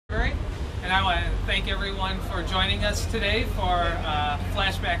And I want to thank everyone for joining us today for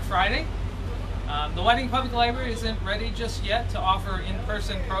Flashback Friday. The Whiting Public Library isn't ready just yet to offer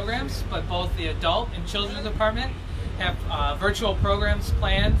in-person programs, but both the Adult and Children's Department have virtual programs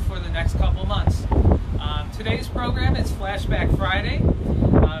planned for the next couple months. Today's program is Flashback Friday.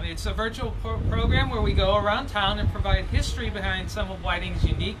 It's a virtual program where we go around town and provide history behind some of Whiting's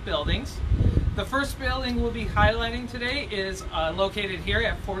unique buildings. The first building we'll be highlighting today is located here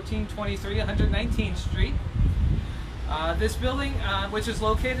at 1423 119th Street. This building, which is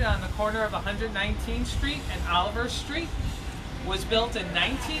located on the corner of 119th Street and Oliver Street, was built in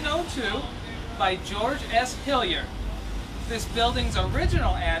 1902 by George S. Hilliard. This building's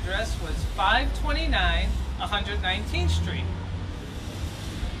original address was 529 119th Street.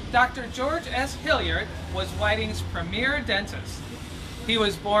 Dr. George S. Hilliard was Whiting's premier dentist. He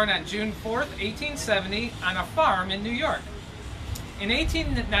was born on June 4th, 1870, on a farm in New York. In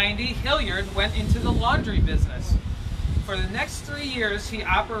 1890, Hilliard went into the laundry business. For the next 3 years, he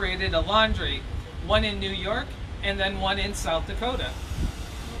operated a laundry, one in New York and then one in South Dakota.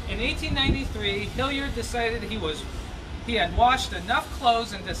 In 1893, Hilliard decided he had washed enough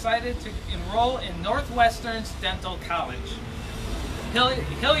clothes and decided to enroll in Northwestern's dental college.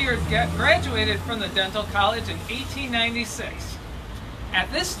 Hilliard graduated from the dental college in 1896. At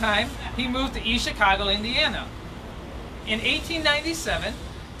this time, he moved to East Chicago, Indiana. In 1897,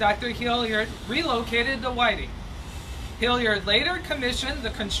 Dr. Hilliard relocated to Whiting. Hilliard later commissioned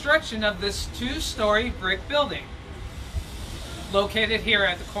the construction of this two-story brick building, located here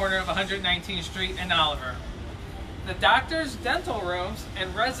at the corner of 119th Street and Oliver. The doctor's dental rooms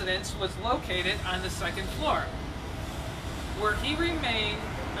and residence was located on the second floor, where he remained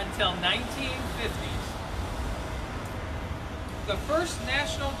until 1950s. The First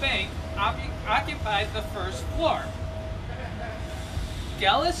National Bank occupied the first floor.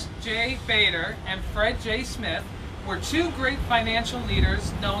 Gellis J. Bader and Fred J. Smith were two great financial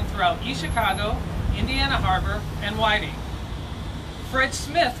leaders known throughout East Chicago, Indiana Harbor, and Whiting. Fred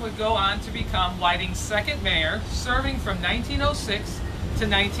Smith would go on to become Whiting's second mayor, serving from 1906 to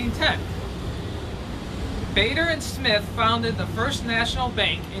 1910. Bader and Smith founded the First National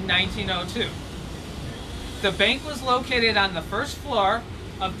Bank in 1902. The bank was located on the first floor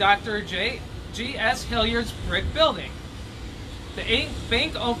of Dr. G.S. Hilliard's brick building. The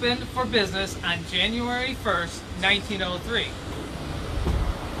bank opened for business on January 1st, 1903.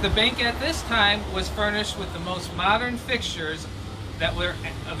 The bank at this time was furnished with the most modern fixtures that were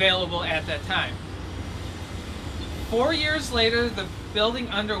available at that time. 4 years later, the building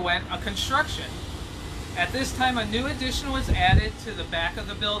underwent a construction. At this time, a new addition was added to the back of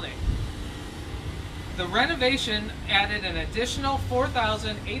the building. The renovation added an additional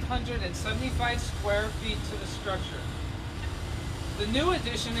 4,875 square feet to the structure. The new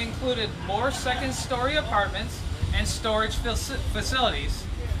addition included more second-story apartments and storage facilities.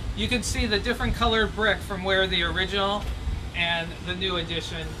 You can see the different colored brick from where the original and the new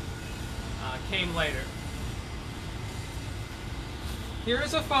addition came later. Here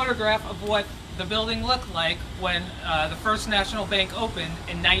is a photograph of what the building looked like when the First National Bank opened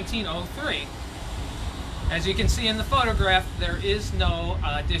in 1903. As you can see in the photograph, there is no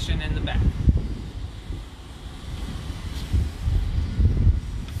addition in the back.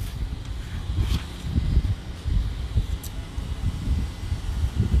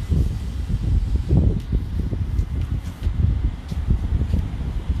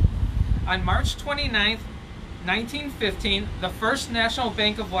 On March 29, 1915, the First National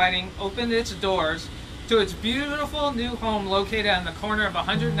Bank of Whiting opened its doors to its beautiful new home located on the corner of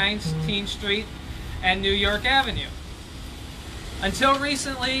 119th Street and New York Avenue. Until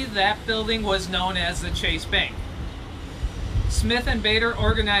recently, that building was known as the Chase Bank. Smith and Bader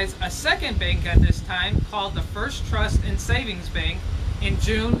organized a second bank at this time called the First Trust and Savings Bank in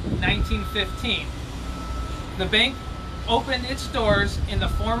June 1915. The bank opened its doors in the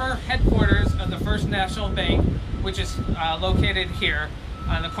former headquarters of the First National Bank, which is located here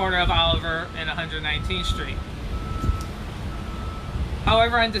on the corner of Oliver and 119th Street.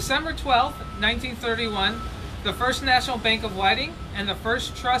 However, on December 12, 1931, the First National Bank of Whiting and the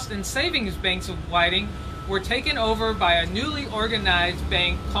First Trust and Savings Banks of Whiting were taken over by a newly organized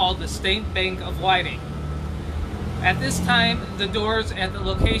bank called the State Bank of Whiting. At this time, the doors at the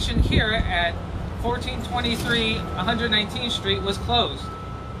location here at 1423 119th Street was closed.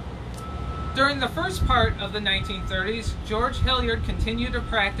 During the first part of the 1930s, George Hilliard continued to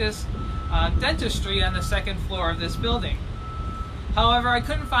practice dentistry on the second floor of this building. However, I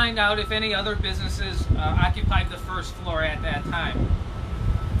couldn't find out if any other businesses occupied the first floor at that time.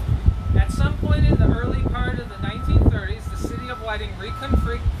 At some point in the early part of the 1930s, the city of Whiting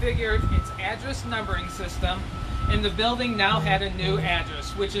reconfigured its address numbering system, and the building now had a new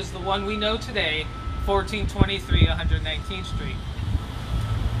address, which is the one we know today, 1423 119th Street.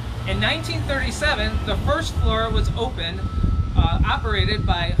 In 1937, the first floor was opened, operated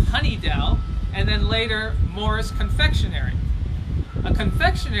by Honeydell, and then later Morris Confectionery. A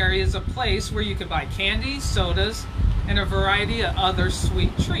confectionery is a place where you could buy candy, sodas, and a variety of other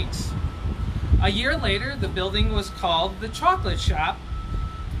sweet treats. A year later, the building was called the Chocolate Shop,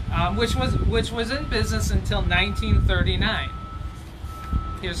 which was in business until 1939.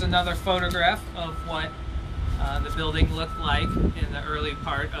 Here's another photograph of what the building looked like in the early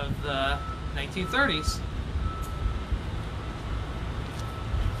part of the 1930s.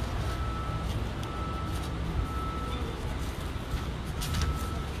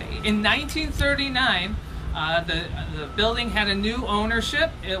 In 1939, the building had a new ownership.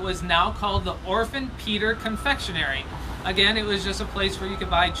 It was now called the Orphan Peter Confectionery. Again, it was just a place where you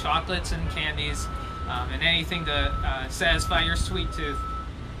could buy chocolates and candies and anything to satisfy your sweet tooth.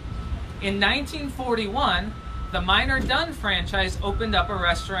 In 1941, the Minor Dunn franchise opened up a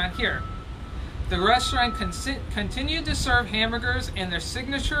restaurant here. The restaurant continued to serve hamburgers and their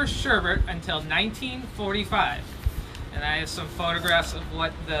signature sherbet until 1945. And I have some photographs of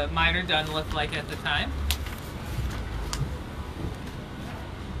what the Minor Dunn looked like at the time.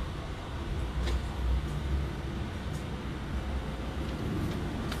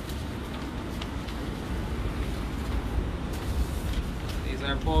 These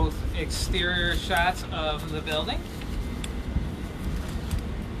are both exterior shots of the building.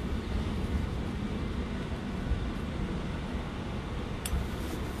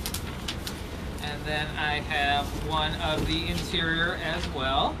 And then I have one of the interior as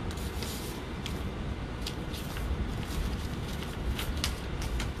well.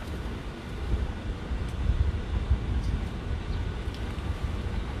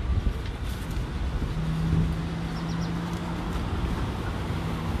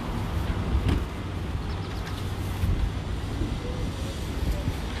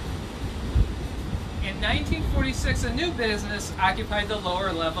 In 1946, a new business occupied the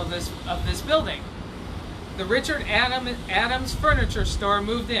lower level of this building. The Richard Adams Furniture Store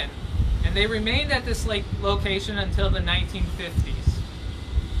moved in, and they remained at this location until the 1950s.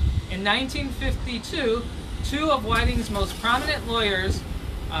 In 1952, two of Whiting's most prominent lawyers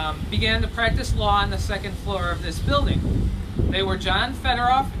began to practice law on the second floor of this building. They were John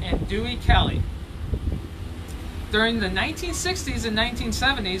Federoff and Dewey Kelly. During the 1960s and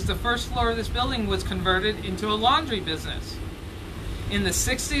 1970s, the first floor of this building was converted into a laundry business. In the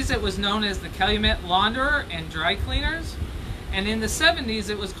 60s, it was known as the Calumet Launderer and Dry Cleaners, and in the 70s,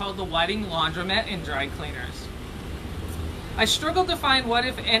 it was called the Whiting Laundromat and Dry Cleaners. I struggled to find what,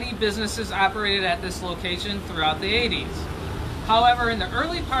 if any, businesses operated at this location throughout the 80s. However, in the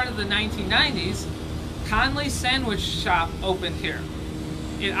early part of the 1990s, Conley's Sandwich Shop opened here.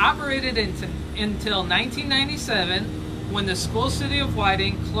 It operated until 1997, when the school city of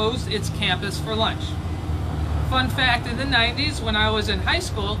Whiting closed its campus for lunch. Fun fact, in the 90s, when I was in high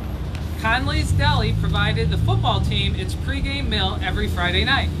school, Conley's Deli provided the football team its pregame meal every Friday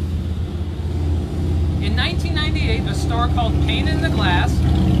night. In 1998, a store called Paint in the Glass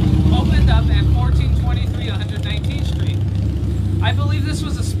opened up at 1423 119th Street. I believe this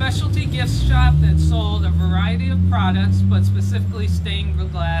was a specialty gift shop that sold a variety of products, but specifically stained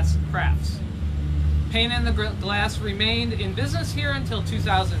glass crafts. Paint in the Glass remained in business here until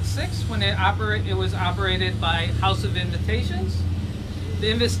 2006, when it was operated by House of Invitations.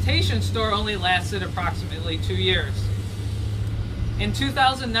 The Invitation store only lasted approximately 2 years. In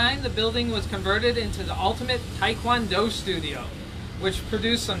 2009, the building was converted into the Ultimate Taekwondo Studio, which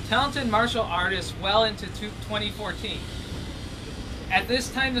produced some talented martial artists well into 2014. At this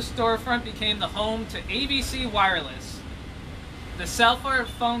time, the storefront became the home to ABC Wireless. The cell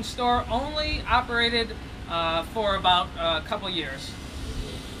phone store only operated for about a couple years.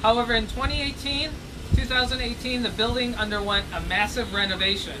 However, in 2018, the building underwent a massive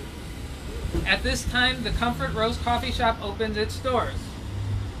renovation. At this time, the Comfort Roast Coffee Shop opened its doors.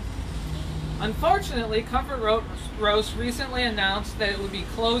 Unfortunately, Comfort Roast recently announced that it would be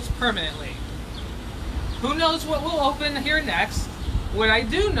closed permanently. Who knows what will open here next? What I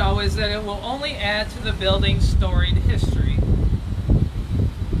do know is that it will only add to the building's storied history.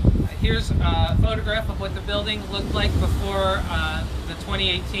 Here's a photograph of what the building looked like before the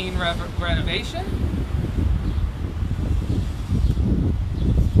 2018 renovation.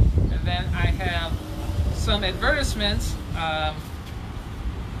 And then I have some advertisements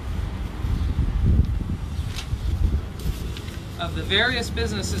of the various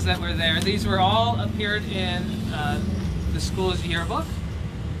businesses that were there. These were all appeared in the school's yearbook.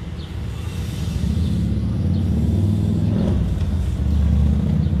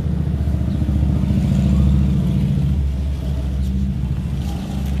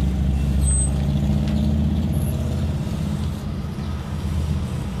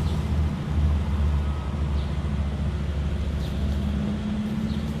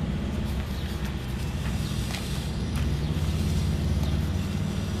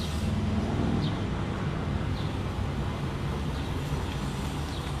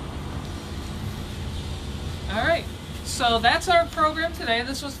 All right, so that's our program today.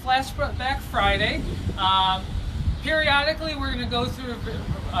 This was Flashback Friday. Periodically, we're going to go through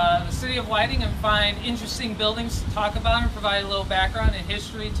the city of Whiting and find interesting buildings to talk about and provide a little background and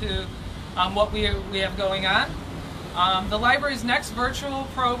history to what we have going on. The library's next virtual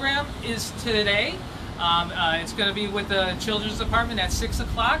program is today. It's going to be with the Children's Department at 6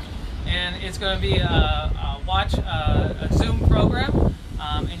 o'clock, and it's going to be a Zoom program.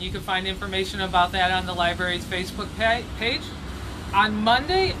 And you can find information about that on the library's Facebook page. On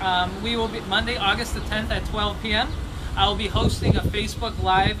Monday, Monday, August the 10th at 12 p.m., I will be hosting a Facebook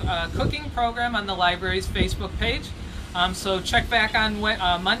Live cooking program on the library's Facebook page. So check back on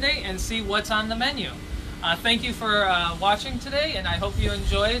Monday and see what's on the menu. Thank you for watching today, and I hope you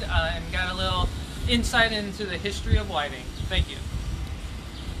enjoyed and got a little insight into the history of Whiting. Thank you.